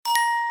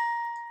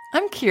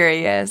I'm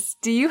curious,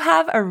 do you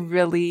have a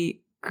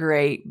really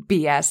great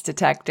BS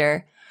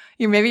detector?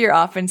 Maybe you're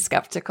often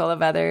skeptical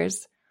of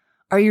others.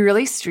 Are you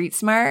really street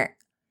smart?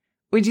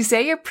 Would you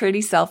say you're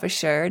pretty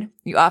self-assured?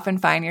 You often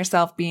find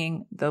yourself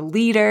being the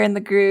leader in the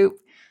group.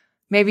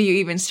 Maybe you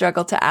even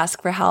struggle to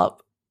ask for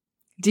help.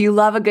 Do you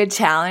love a good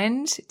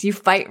challenge? Do you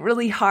fight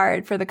really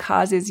hard for the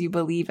causes you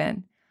believe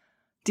in?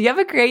 Do you have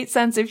a great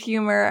sense of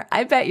humor?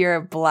 I bet you're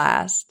a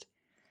blast.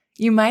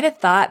 You might have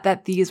thought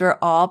that these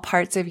were all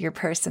parts of your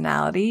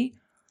personality,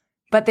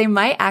 but they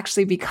might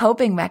actually be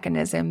coping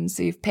mechanisms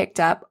you've picked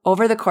up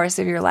over the course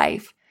of your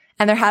life,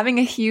 and they're having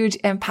a huge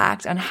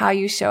impact on how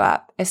you show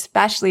up,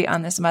 especially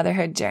on this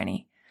motherhood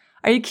journey.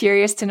 Are you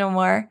curious to know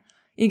more?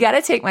 You got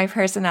to take my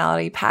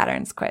personality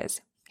patterns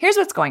quiz. Here's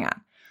what's going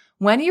on.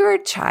 When you were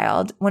a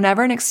child,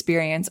 whenever an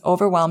experience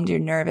overwhelmed your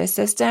nervous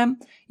system,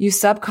 you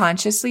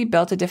subconsciously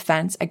built a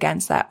defense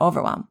against that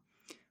overwhelm.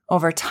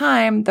 Over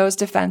time, those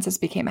defenses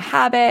became a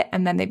habit,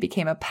 and then they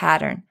became a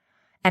pattern.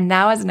 And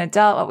now as an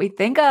adult, what we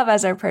think of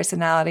as our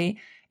personality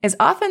is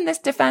often this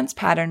defense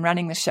pattern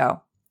running the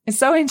show. It's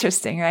so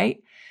interesting,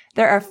 right?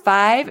 There are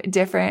 5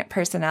 different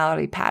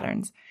personality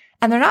patterns,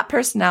 and they're not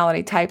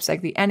personality types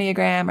like the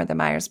Enneagram or the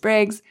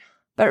Myers-Briggs,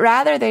 but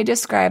rather they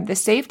describe the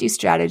safety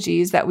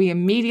strategies that we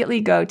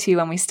immediately go to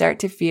when we start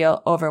to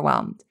feel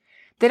overwhelmed.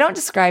 They don't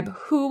describe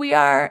who we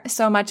are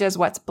so much as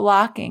what's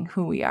blocking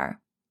who we are.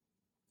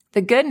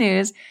 The good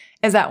news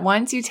is that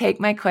once you take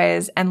my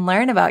quiz and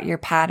learn about your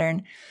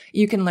pattern,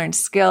 you can learn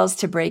skills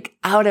to break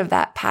out of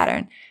that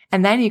pattern.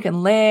 And then you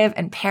can live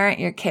and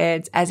parent your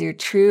kids as your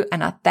true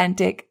and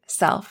authentic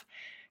self.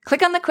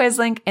 Click on the quiz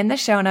link in the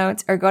show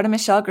notes or go to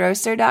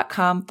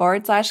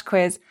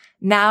michellegrosser.com/quiz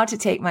now to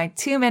take my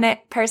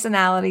 2-minute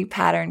personality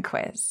pattern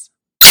quiz.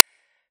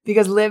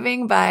 Because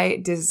living by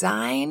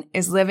design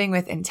is living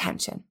with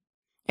intention.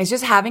 It's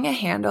just having a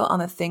handle on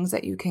the things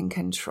that you can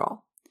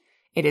control.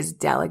 It is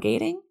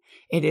delegating.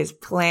 It is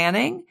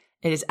planning.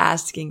 It is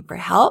asking for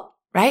help,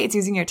 right? It's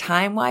using your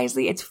time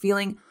wisely. It's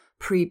feeling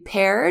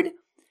prepared.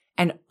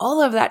 And all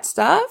of that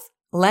stuff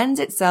lends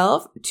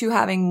itself to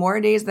having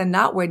more days than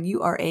not when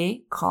you are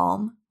a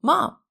calm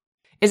mom.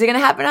 Is it going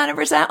to happen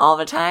 100% all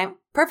the time?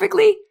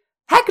 Perfectly?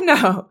 Heck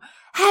no.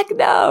 Heck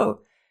no.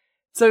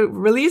 So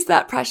release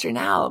that pressure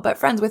now. But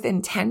friends, with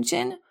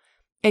intention,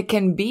 it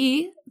can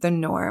be the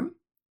norm,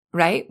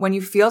 right? When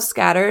you feel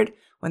scattered,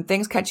 when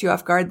things catch you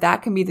off guard,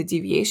 that can be the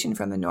deviation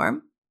from the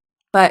norm.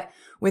 But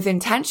with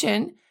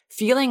intention,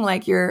 feeling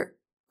like you're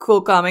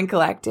cool, calm, and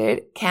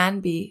collected can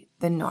be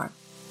the norm.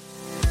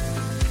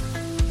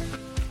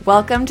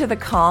 Welcome to the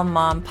Calm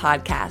Mom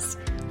Podcast,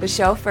 the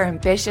show for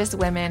ambitious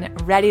women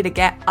ready to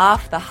get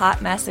off the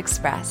hot mess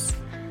express.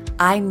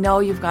 I know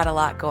you've got a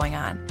lot going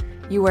on.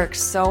 You work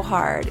so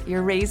hard.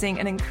 You're raising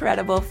an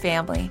incredible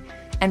family,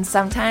 and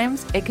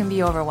sometimes it can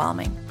be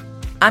overwhelming.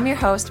 I'm your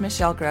host,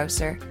 Michelle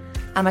Grosser.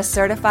 I'm a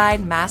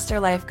certified master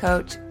life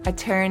coach,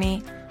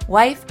 attorney,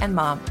 wife, and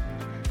mom.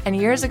 And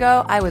years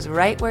ago, I was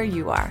right where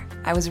you are.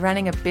 I was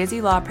running a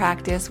busy law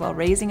practice while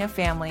raising a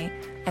family,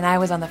 and I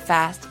was on the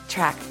fast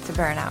track to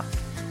burnout.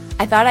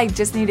 I thought I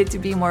just needed to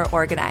be more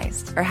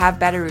organized or have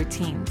better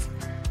routines,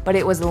 but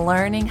it was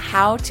learning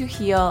how to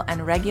heal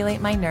and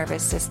regulate my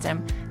nervous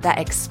system that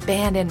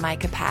expanded my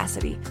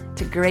capacity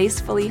to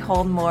gracefully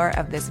hold more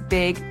of this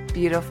big,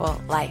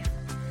 beautiful life.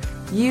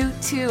 You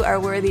too are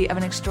worthy of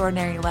an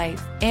extraordinary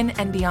life in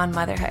and beyond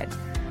motherhood.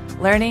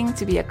 Learning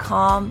to be a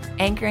calm,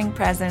 anchoring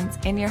presence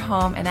in your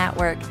home and at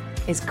work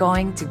is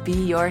going to be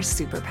your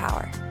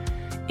superpower.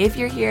 If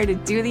you're here to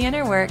do the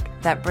inner work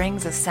that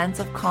brings a sense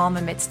of calm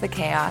amidst the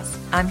chaos,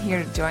 I'm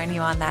here to join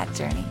you on that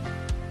journey.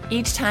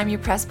 Each time you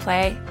press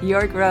play,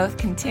 your growth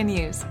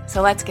continues.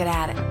 So let's get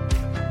at it.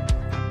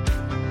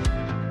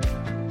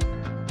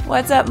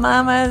 What's up,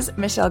 mamas?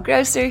 Michelle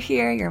Grosser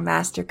here, your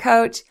master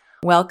coach.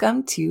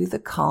 Welcome to the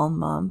Calm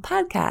Mom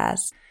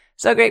Podcast.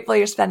 So grateful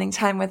you're spending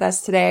time with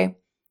us today.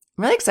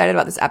 I'm really excited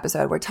about this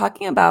episode. We're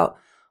talking about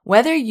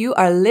whether you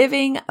are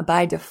living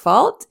by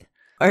default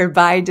or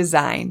by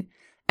design.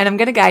 And I'm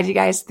going to guide you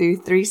guys through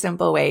 3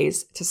 simple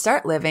ways to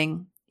start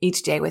living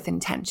each day with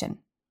intention.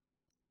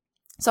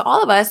 So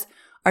all of us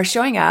are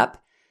showing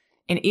up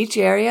in each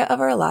area of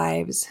our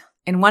lives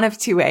in one of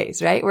 2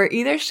 ways, right? We're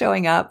either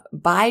showing up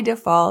by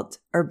default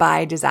or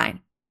by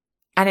design.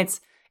 And it's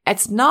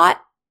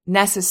not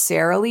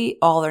necessarily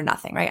all or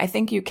nothing, right? I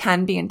think you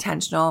can be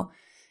intentional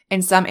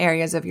in some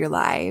areas of your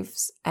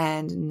lives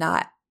and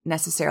not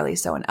necessarily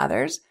so in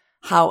others.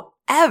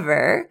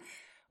 However,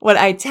 what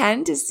I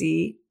tend to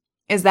see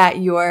is that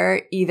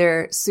you're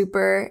either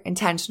super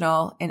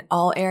intentional in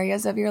all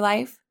areas of your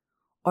life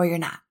or you're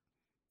not,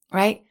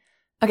 right?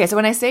 Okay, so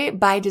when I say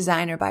by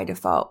design or by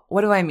default,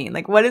 what do I mean?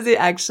 Like, what does it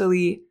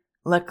actually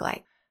look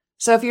like?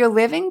 So if you're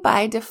living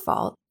by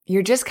default,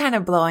 you're just kind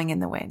of blowing in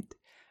the wind,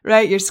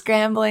 right? You're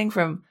scrambling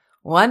from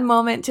one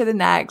moment to the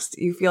next.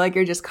 You feel like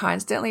you're just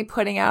constantly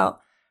putting out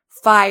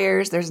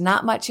fires. There's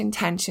not much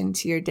intention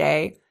to your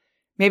day.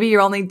 Maybe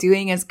you're only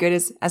doing as good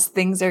as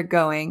things are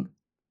going.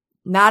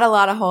 Not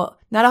a whole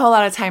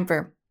lot of time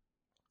for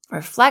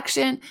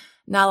reflection,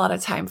 not a lot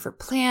of time for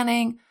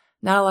planning,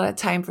 not a lot of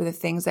time for the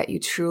things that you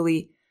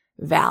truly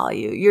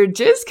value. You're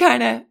just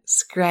kind of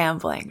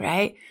scrambling,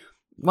 right?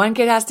 One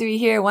kid has to be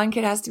here. One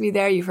kid has to be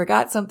there. You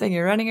forgot something.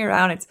 You're running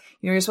around. It's,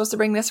 you're supposed to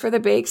bring this for the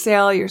bake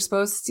sale. You're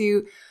supposed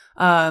to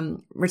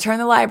return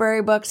the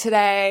library book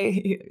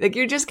today. Like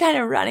you're just kind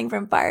of running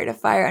from fire to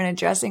fire and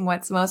addressing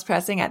what's most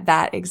pressing at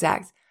that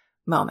exact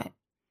moment.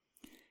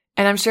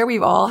 And I'm sure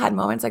we've all had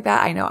moments like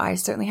that. I know I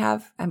certainly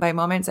have. And by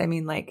moments, I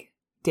mean like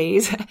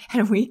days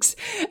and weeks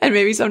and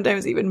maybe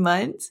sometimes even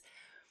months.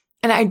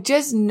 And I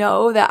just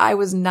know that I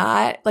was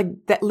not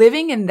like that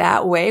living in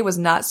that way was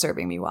not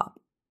serving me well.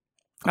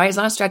 Right? It's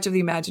not a stretch of the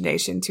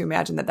imagination to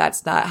imagine that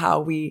that's not how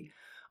we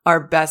are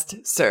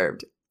best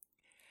served.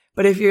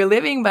 But if you're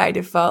living by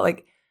default,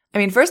 like, I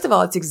mean, first of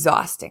all, it's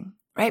exhausting,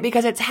 right?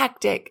 Because it's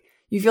hectic.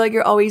 You feel like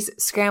you're always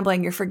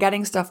scrambling. You're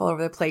forgetting stuff all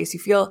over the place. You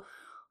feel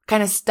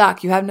kind of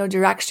stuck. You have no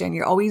direction.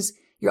 You're always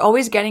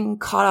getting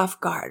caught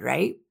off guard,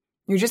 right?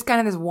 You're just kind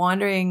of this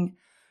wandering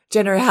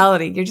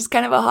generality. You're just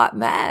kind of a hot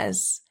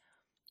mess.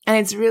 And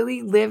it's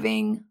really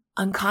living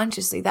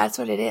unconsciously. That's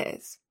what it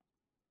is.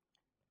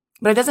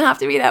 But it doesn't have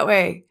to be that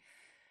way,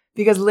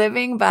 because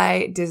living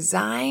by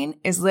design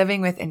is living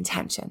with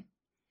intention.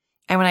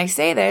 And when I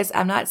say this,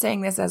 I'm not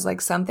saying this as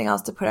like something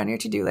else to put on your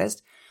to-do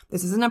list.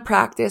 This isn't a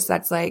practice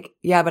that's like,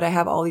 yeah, but I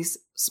have all these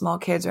small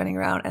kids running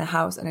around and a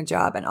house and a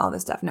job and all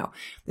this stuff. No,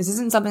 this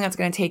isn't something that's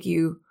going to take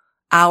you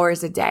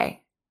hours a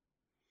day.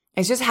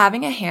 It's just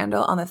having a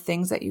handle on the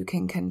things that you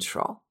can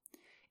control.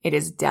 It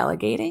is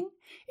delegating.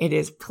 It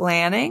is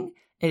planning.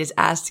 It is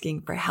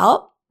asking for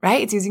help,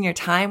 right? It's using your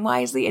time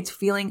wisely. It's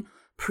feeling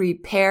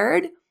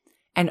prepared,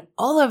 and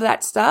all of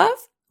that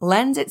stuff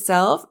lends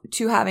itself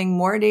to having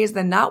more days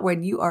than not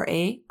when you are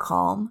a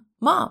calm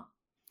mom.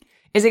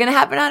 Is it going to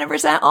happen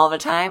 100% all the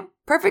time?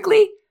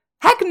 Perfectly?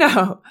 Heck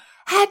no.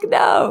 Heck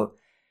no.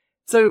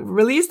 So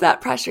release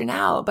that pressure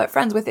now. But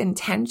friends, with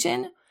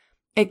intention,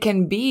 it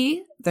can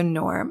be the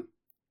norm,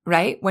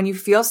 right? When you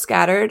feel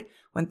scattered,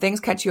 when things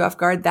catch you off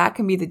guard, that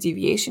can be the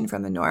deviation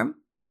from the norm.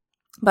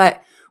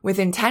 But with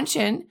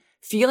intention,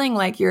 feeling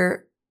like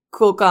you're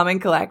cool, calm, and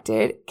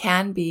collected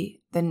can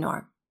be the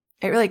norm.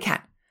 It really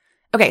can.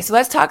 Okay, so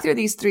let's talk through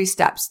these 3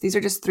 steps. These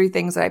are just 3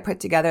 things that I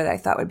put together that I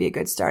thought would be a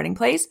good starting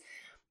place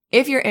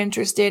if you're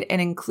interested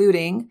in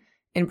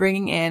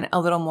bringing in a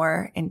little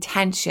more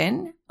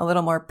intention, a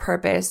little more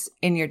purpose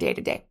in your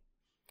day-to-day.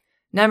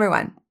 Number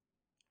 1,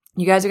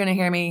 you guys are going to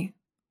hear me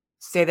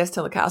say this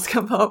till the cows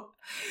come home.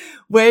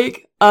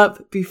 Wake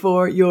up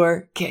before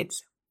your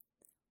kids.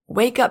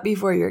 Wake up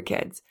before your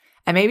kids.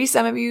 And maybe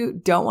some of you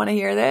don't want to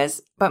hear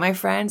this, but my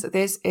friends,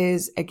 this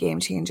is a game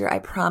changer. I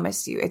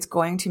promise you, it's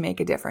going to make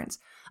a difference.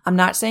 I'm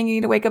not saying you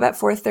need to wake up at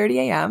 4:30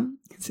 a.m.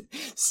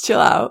 Just chill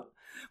out.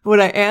 But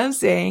what I am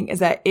saying is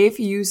that if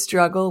you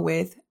struggle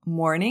with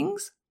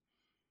mornings,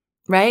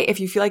 right? If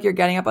you feel like you're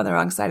getting up on the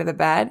wrong side of the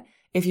bed,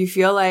 if you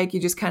feel like you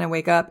just kind of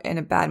wake up in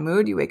a bad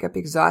mood, you wake up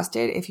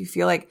exhausted, if you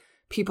feel like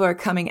people are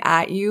coming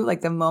at you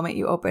like the moment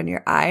you open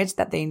your eyes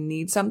that they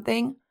need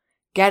something,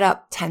 get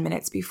up 10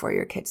 minutes before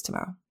your kids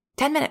tomorrow.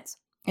 10 minutes.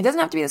 It doesn't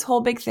have to be this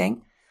whole big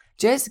thing.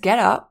 Just get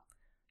up,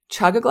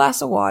 chug a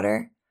glass of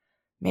water,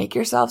 make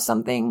yourself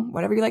something,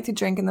 whatever you like to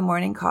drink in the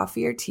morning,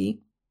 coffee or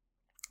tea.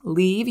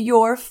 Leave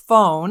your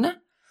phone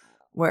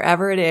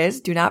wherever it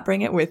is. Do not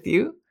bring it with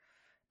you.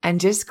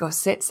 And just go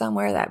sit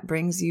somewhere that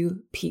brings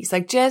you peace.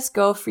 Like just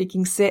go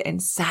freaking sit in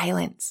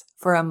silence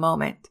for a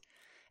moment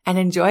and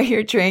enjoy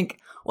your drink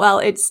while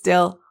it's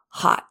still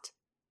hot.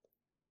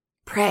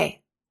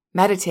 Pray,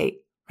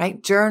 meditate,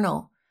 right?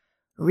 Journal,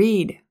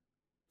 read.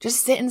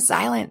 Just sit in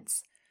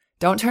silence.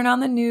 Don't turn on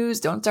the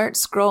news. Don't start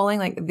scrolling.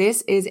 Like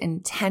this is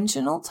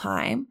intentional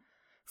time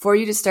for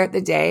you to start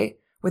the day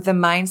with the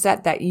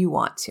mindset that you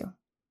want to,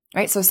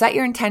 right? So set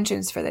your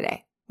intentions for the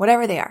day,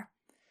 whatever they are.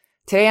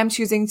 Today, I'm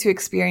choosing to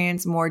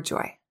experience more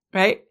joy,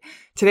 right?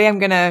 Today, I'm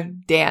going to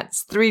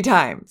dance 3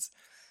 times.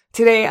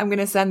 Today, I'm going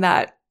to send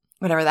that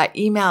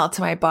email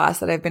to my boss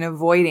that I've been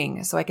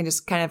avoiding so I can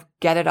just kind of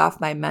get it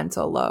off my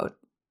mental load.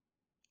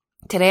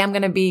 Today, I'm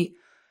going to be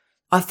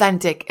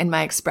authentic in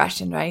my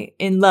expression, right?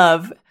 In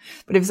love.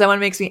 But if someone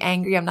makes me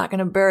angry, I'm not going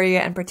to bury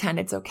it and pretend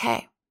it's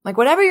okay. Like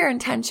whatever your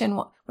intention,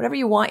 whatever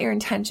you want your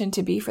intention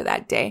to be for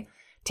that day,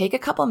 take a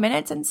couple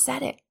minutes and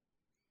set it.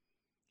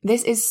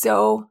 This is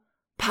so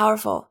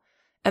powerful.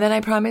 And then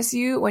I promise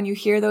you, when you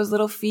hear those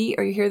little feet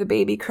or you hear the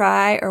baby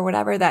cry or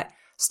whatever that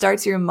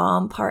starts your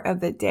mom part of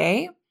the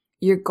day,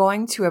 you're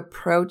going to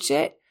approach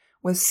it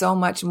with so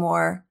much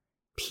more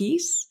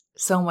peace,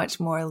 so much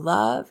more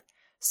love,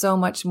 so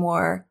much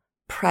more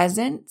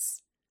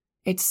presence.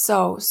 It's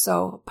so,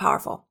 so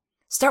powerful.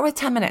 Start with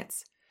 10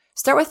 minutes.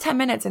 Start with 10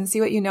 minutes and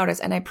see what you notice.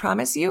 And I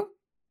promise you,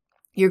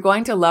 you're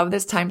going to love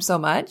this time so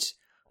much.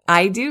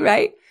 I do,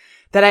 right?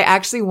 That I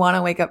actually want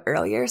to wake up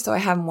earlier so I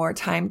have more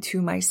time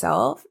to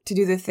myself to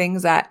do the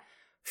things that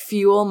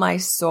fuel my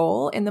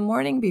soul in the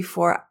morning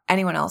before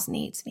anyone else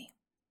needs me.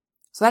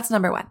 So that's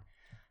number 1.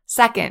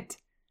 Second,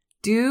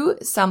 do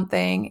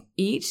something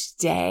each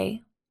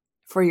day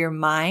for your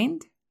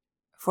mind,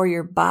 for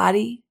your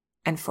body,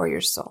 and for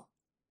your soul.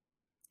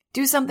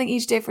 Do something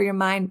each day for your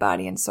mind,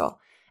 body, and soul.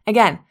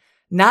 Again,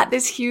 not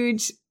this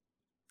huge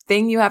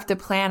thing you have to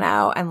plan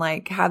out and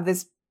like have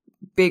this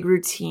big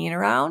routine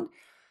around.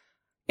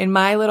 In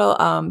my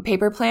little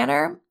paper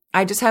planner,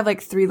 I just have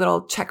like 3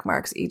 little check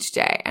marks each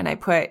day. And I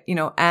put,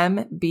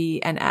 M,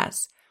 B, and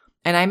S.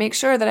 And I make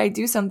sure that I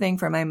do something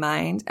for my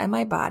mind and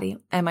my body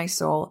and my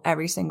soul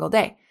every single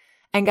day.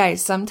 And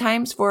guys,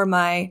 sometimes for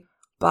my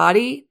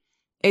body,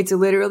 it's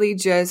literally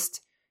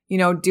just,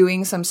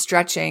 doing some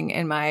stretching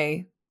in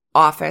my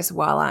office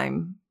while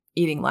I'm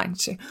eating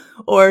lunch.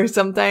 Or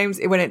sometimes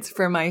when it's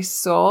for my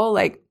soul,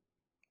 like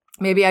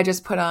maybe I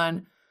just put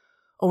on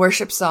a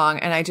worship song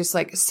and I just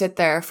like sit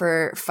there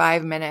for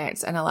 5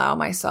 minutes and allow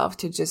myself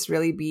to just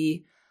really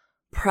be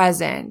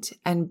present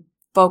and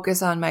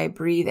focus on my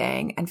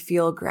breathing and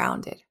feel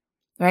grounded,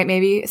 right?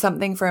 Maybe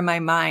something for my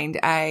mind.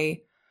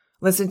 I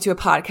listen to a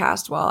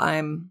podcast while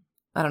I'm,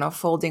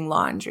 folding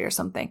laundry or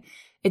something.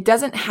 It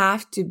doesn't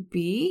have to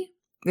be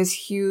this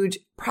huge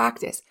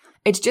practice.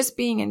 It's just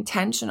being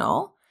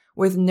intentional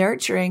with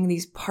nurturing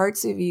these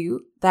parts of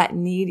you that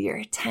need your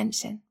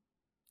attention,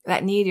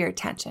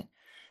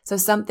 So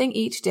something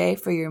each day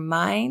for your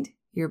mind,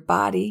 your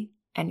body,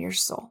 and your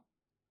soul.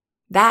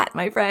 That,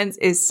 my friends,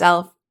 is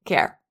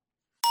self-care.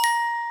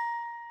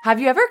 Have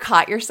you ever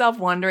caught yourself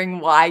wondering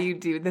why you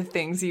do the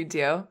things you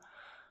do?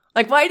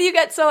 Like, why do you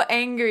get so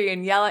angry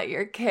and yell at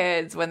your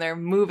kids when they're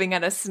moving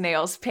at a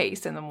snail's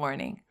pace in the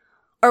morning?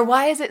 Or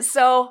why is it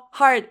so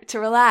hard to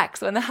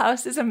relax when the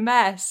house is a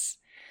mess?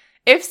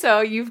 If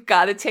so, you've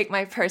got to take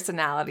my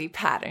personality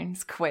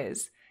patterns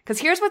quiz. Because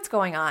here's what's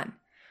going on.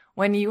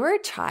 When you were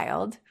a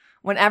child,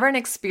 whenever an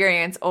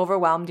experience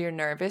overwhelmed your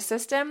nervous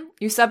system,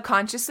 you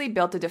subconsciously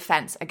built a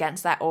defense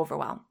against that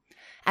overwhelm.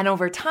 And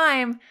over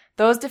time,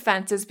 those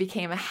defenses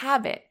became a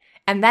habit,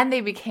 and then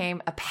they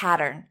became a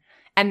pattern.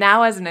 And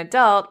now as an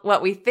adult,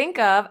 what we think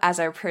of as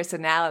our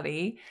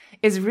personality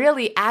is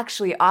really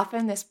actually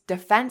often this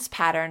defense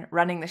pattern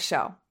running the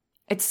show.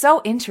 It's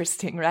so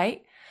interesting,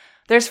 right?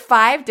 There's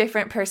 5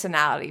 different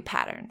personality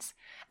patterns,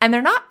 and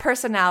they're not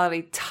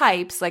personality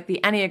types like the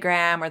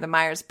Enneagram or the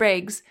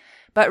Myers-Briggs,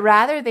 but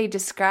rather they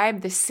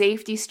describe the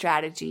safety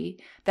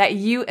strategy that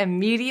you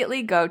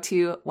immediately go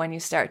to when you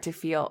start to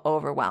feel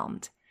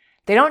overwhelmed.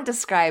 They don't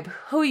describe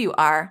who you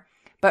are,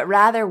 but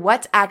rather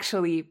what's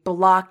actually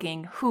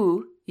blocking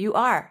who you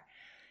are.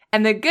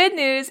 And the good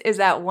news is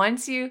that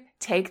once you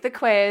take the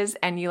quiz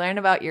and you learn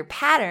about your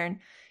pattern,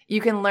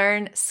 you can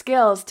learn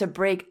skills to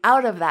break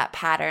out of that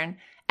pattern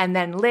and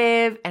then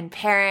live and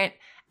parent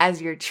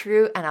as your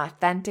true and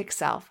authentic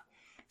self.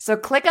 So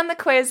click on the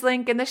quiz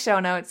link in the show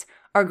notes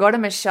or go to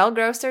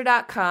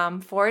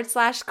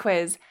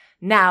michellegrosser.com/quiz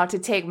now to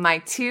take my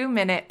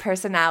 2-minute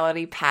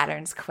personality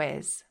patterns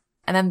quiz.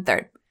 And then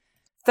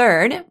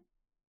third,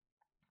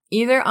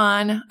 either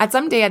at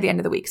some day at the end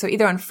of the week, so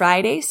either on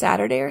Friday,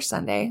 Saturday, or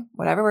Sunday,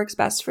 whatever works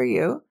best for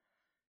you,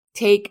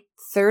 take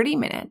 30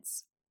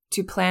 minutes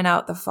to plan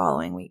out the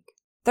following week.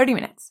 30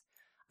 minutes.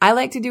 I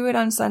like to do it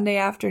on Sunday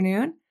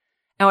afternoon.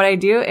 And what I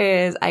do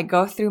is I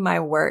go through my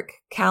work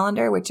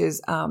calendar, which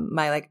is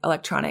my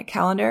electronic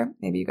calendar.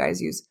 Maybe you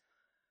guys use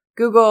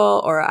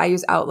Google or I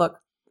use Outlook,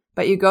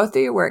 but you go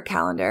through your work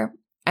calendar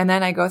and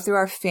then I go through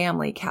our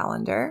family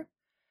calendar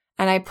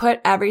and I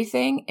put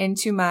everything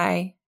into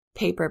my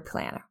paper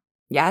planner.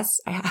 Yes,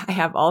 I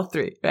have all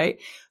 3, right?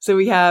 So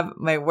we have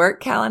my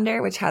work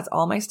calendar, which has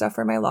all my stuff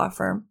for my law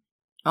firm,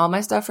 all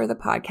my stuff for the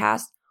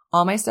podcast,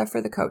 all my stuff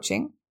for the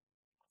coaching.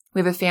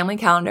 We have a family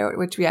calendar,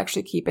 which we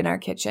actually keep in our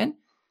kitchen.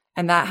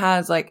 And that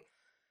has like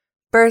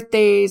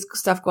birthdays,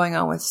 stuff going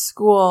on with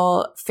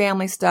school,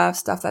 family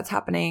stuff that's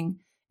happening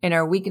in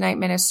our weeknight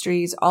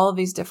ministries, all of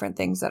these different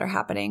things that are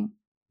happening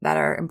that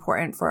are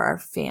important for our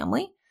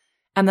family.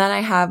 And then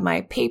I have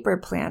my paper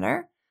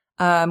planner,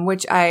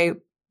 which I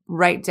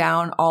write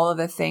down all of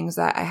the things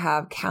that I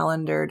have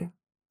calendared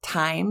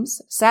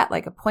times set,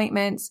 like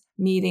appointments,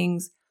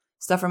 meetings,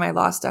 stuff for my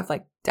law stuff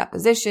like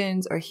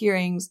depositions or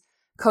hearings,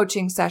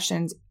 coaching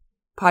sessions,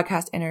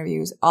 podcast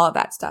interviews, all of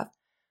that stuff.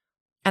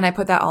 And I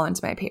put that all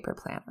into my paper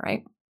planner,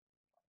 right?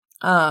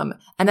 And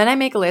then I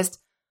make a list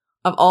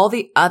of all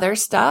the other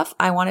stuff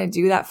I want to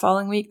do that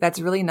following week that's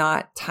really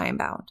not time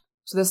bound.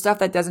 So the stuff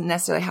that doesn't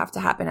necessarily have to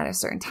happen at a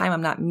certain time.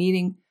 I'm not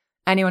meeting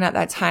anyone at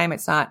that time.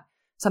 It's not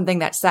something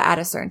that's set at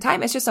a certain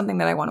time. It's just something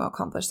that I want to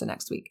accomplish the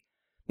next week.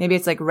 Maybe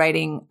it's like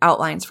writing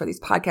outlines for these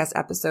podcast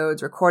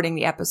episodes, recording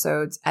the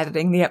episodes,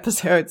 editing the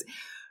episodes,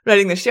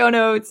 writing the show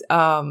notes,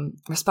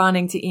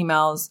 responding to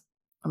emails.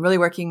 I'm really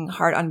working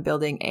hard on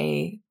building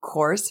a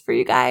course for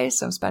you guys.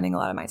 So I'm spending a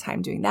lot of my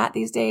time doing that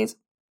these days.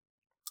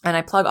 And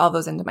I plug all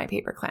those into my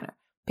paper planner,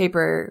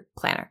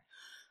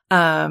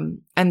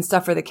 and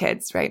stuff for the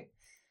kids, right?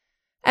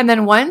 And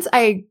then once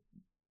I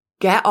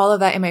get all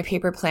of that in my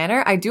paper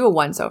planner, I do a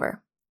once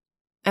over.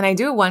 And I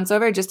do a once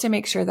over just to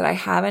make sure that I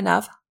have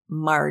enough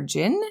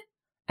margin,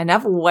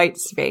 enough white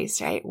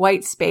space, right?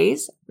 White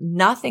space,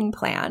 nothing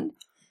planned.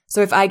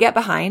 So if I get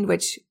behind,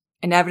 which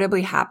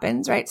inevitably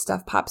happens, right?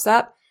 Stuff pops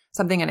up,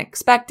 something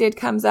unexpected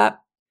comes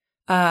up,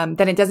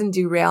 then it doesn't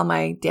derail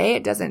my day.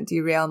 It doesn't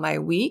derail my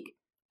week.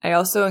 I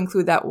also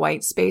include that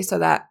white space so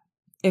that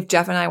if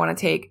Jeff and I want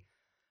to take,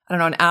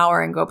 an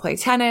hour and go play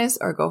tennis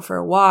or go for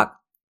a walk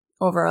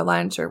over a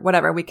lunch or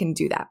whatever, we can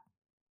do that.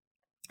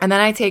 And then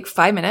I take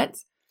 5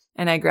 minutes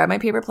and I grab my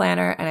paper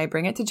planner and I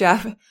bring it to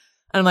Jeff. And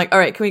I'm like, all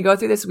right, can we go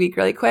through this week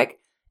really quick?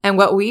 And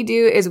what we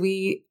do is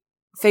we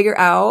figure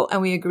out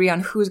and we agree on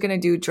who's going to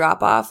do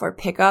drop off or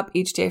pick up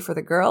each day for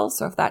the girls.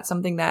 So if that's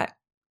something that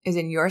is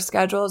in your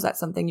schedules,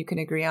 that's something you can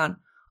agree on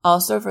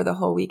also for the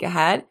whole week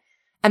ahead.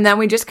 And then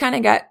we just kind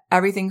of get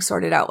everything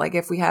sorted out. Like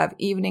if we have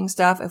evening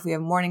stuff, if we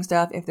have morning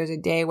stuff, if there's a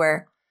day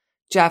where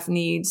Jeff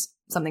needs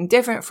something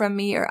different from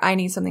me or I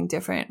need something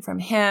different from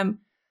him.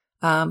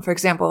 For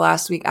example,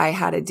 last week I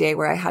had a day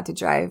where I had to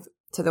drive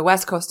to the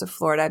west coast of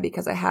Florida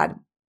because I had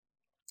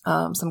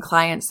some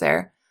clients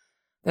there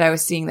that I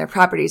was seeing their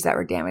properties that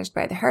were damaged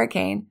by the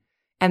hurricane.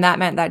 And that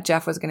meant that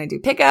Jeff was going to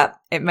do pickup.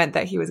 It meant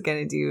that he was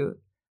going to do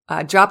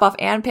drop off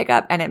and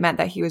pickup. And it meant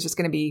that he was just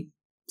going to be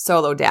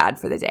solo dad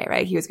for the day,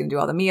 right? He was going to do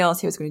all the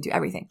meals. He was going to do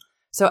everything.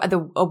 So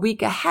a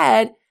week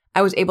ahead,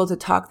 I was able to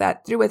talk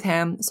that through with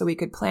him so we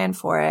could plan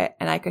for it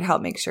and I could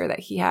help make sure that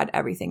he had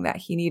everything that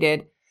he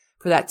needed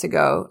for that to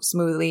go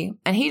smoothly.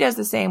 And he does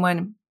the same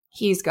when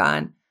he's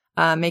gone,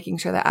 making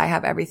sure that I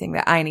have everything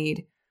that I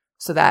need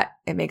so that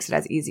it makes it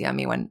as easy on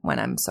me when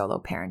I'm solo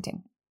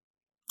parenting.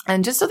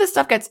 And just so this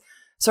stuff gets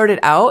sorted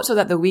out so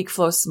that the week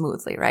flows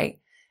smoothly, right?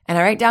 And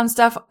I write down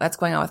stuff that's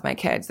going on with my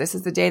kids. This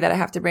is the day that I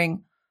have to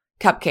bring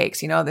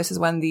cupcakes. This is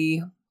when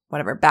the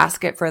whatever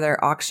basket for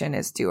their auction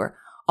is due or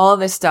all of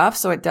this stuff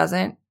so it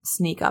doesn't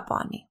sneak up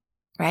on me,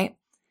 right?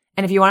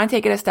 And if you want to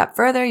take it a step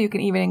further, you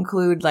can even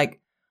include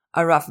like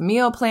a rough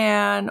meal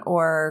plan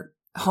or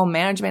home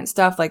management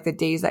stuff, like the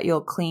days that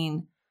you'll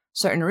clean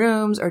certain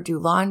rooms or do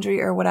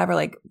laundry or whatever.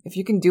 Like if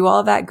you can do all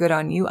of that, good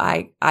on you.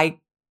 I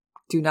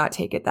do not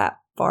take it that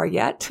far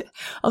yet.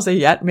 I'll say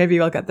yet, maybe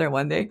I'll get there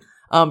one day.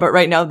 But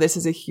right now, this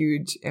is a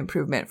huge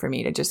improvement for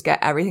me to just get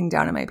everything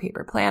down in my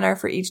paper planner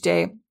for each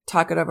day,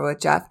 talk it over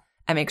with Jeff,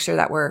 and make sure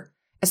that we're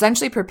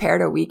essentially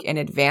prepared a week in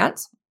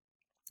advance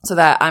so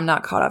that I'm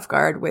not caught off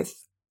guard with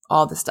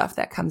all the stuff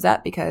that comes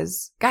up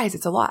because, guys,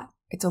 it's a lot.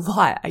 It's a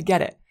lot. I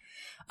get it.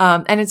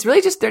 And it's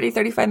really just 30,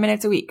 35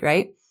 minutes a week,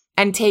 right?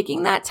 And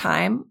taking that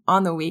time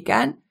on the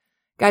weekend,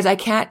 guys, I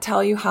can't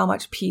tell you how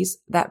much peace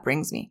that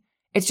brings me.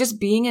 It's just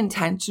being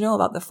intentional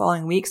about the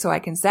following week so I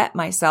can set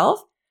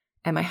myself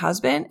and my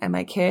husband and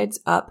my kids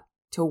up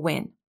to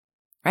win,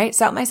 right?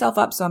 Set myself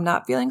up so I'm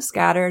not feeling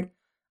scattered.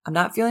 I'm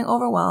not feeling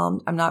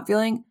overwhelmed. I'm not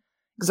feeling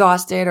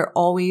exhausted or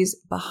always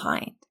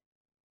behind.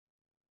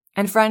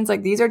 And friends,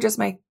 like these are just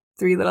my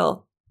 3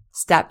 little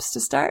steps to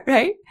start,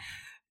 right?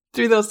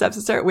 3 little steps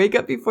to start. Wake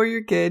up before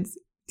your kids.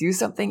 Do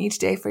something each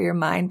day for your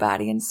mind,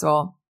 body, and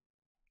soul.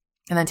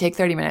 And then take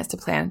 30 minutes to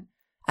plan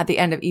at the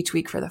end of each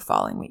week for the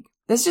following week.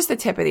 This is just the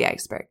tip of the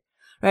iceberg,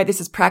 right?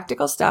 This is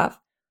practical stuff.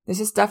 This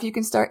is stuff you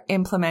can start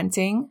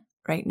implementing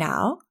right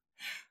now.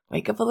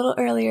 Wake up a little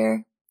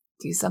earlier.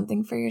 Do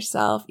something for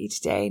yourself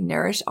each day.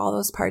 Nourish all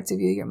those parts of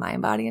you, your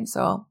mind, body, and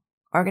soul.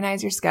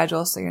 Organize your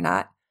schedule so you're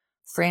not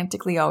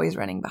frantically always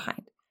running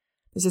behind.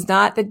 This is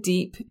not the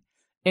deep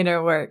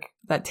inner work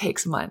that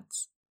takes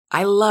months.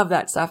 I love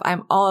that stuff.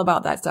 I'm all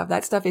about that stuff.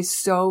 That stuff is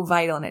so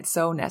vital and it's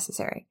so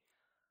necessary.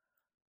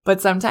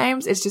 But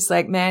sometimes it's just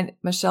like, man,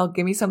 Michelle,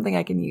 give me something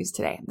I can use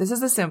today. This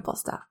is the simple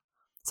stuff.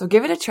 So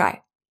give it a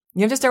try.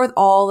 You have to start with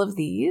all of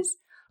these,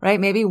 right?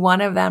 Maybe one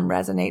of them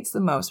resonates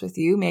the most with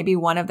you. Maybe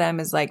one of them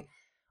is like,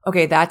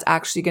 okay, that's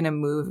actually going to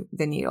move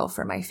the needle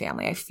for my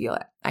family. I feel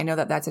it. I know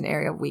that that's an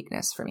area of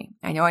weakness for me.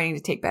 I know I need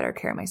to take better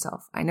care of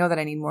myself. I know that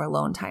I need more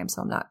alone time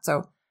so I'm not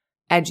so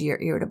edgy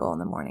or irritable in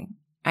the morning.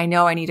 I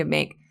know I need to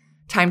make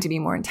time to be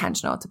more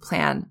intentional, to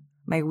plan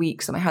my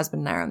week so my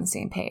husband and I are on the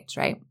same page,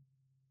 right?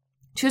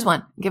 Choose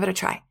one. Give it a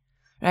try,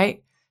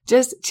 right?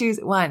 Just choose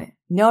one.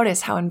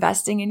 Notice how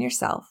investing in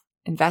yourself,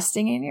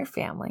 investing in your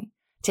family,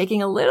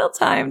 taking a little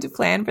time to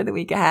plan for the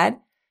week ahead,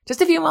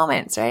 just a few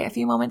moments, right? A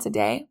few moments a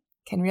day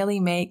can really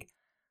make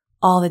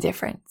all the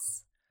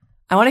difference.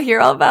 I want to hear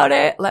all about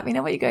it. Let me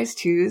know what you guys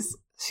choose.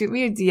 Shoot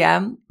me a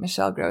DM,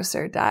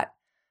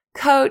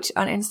 michellegrosser.coach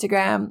on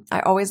Instagram. I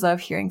always love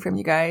hearing from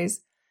you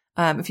guys.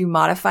 If you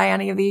modify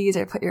any of these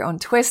or put your own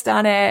twist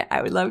on it,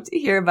 I would love to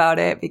hear about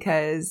it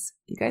because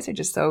you guys are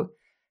just so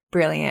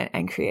brilliant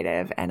and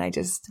creative. And I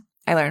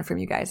learn from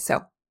you guys.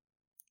 So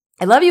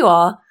I love you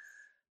all.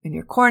 In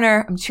your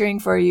corner, I'm cheering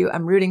for you.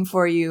 I'm rooting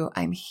for you.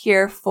 I'm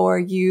here for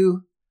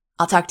you.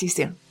 I'll talk to you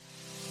soon.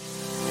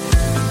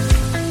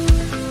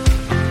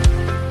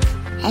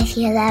 If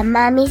you love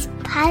Mommy's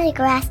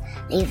Polygraphs,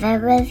 leave a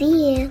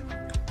review.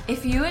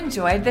 If you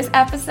enjoyed this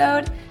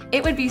episode,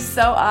 it would be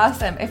so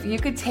awesome if you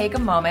could take a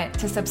moment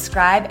to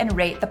subscribe and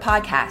rate the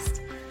podcast.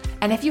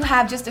 And if you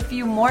have just a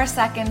few more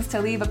seconds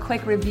to leave a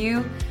quick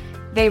review,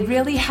 they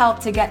really help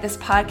to get this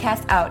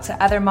podcast out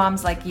to other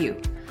moms like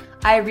you.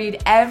 I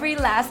read every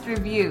last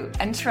review,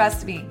 and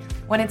trust me,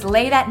 when it's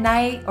late at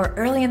night or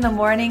early in the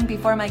morning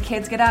before my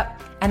kids get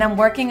up and I'm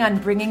working on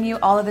bringing you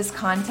all of this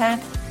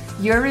content,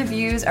 your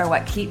reviews are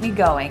what keep me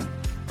going.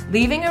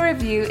 Leaving a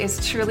review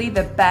is truly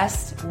the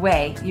best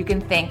way you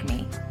can thank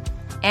me.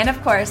 And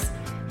of course,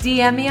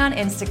 DM me on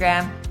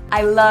Instagram.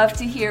 I love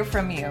to hear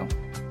from you.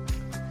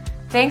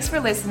 Thanks for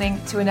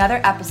listening to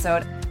another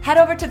episode. Head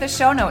over to the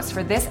show notes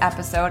for this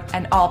episode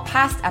and all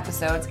past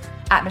episodes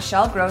at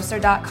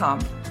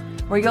michellegrosser.com,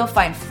 where you'll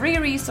find free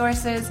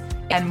resources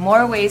and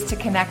more ways to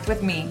connect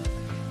with me.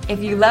 If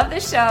you love the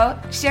show,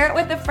 share it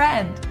with a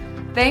friend.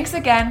 Thanks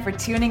again for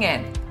tuning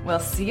in. We'll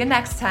see you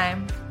next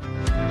time.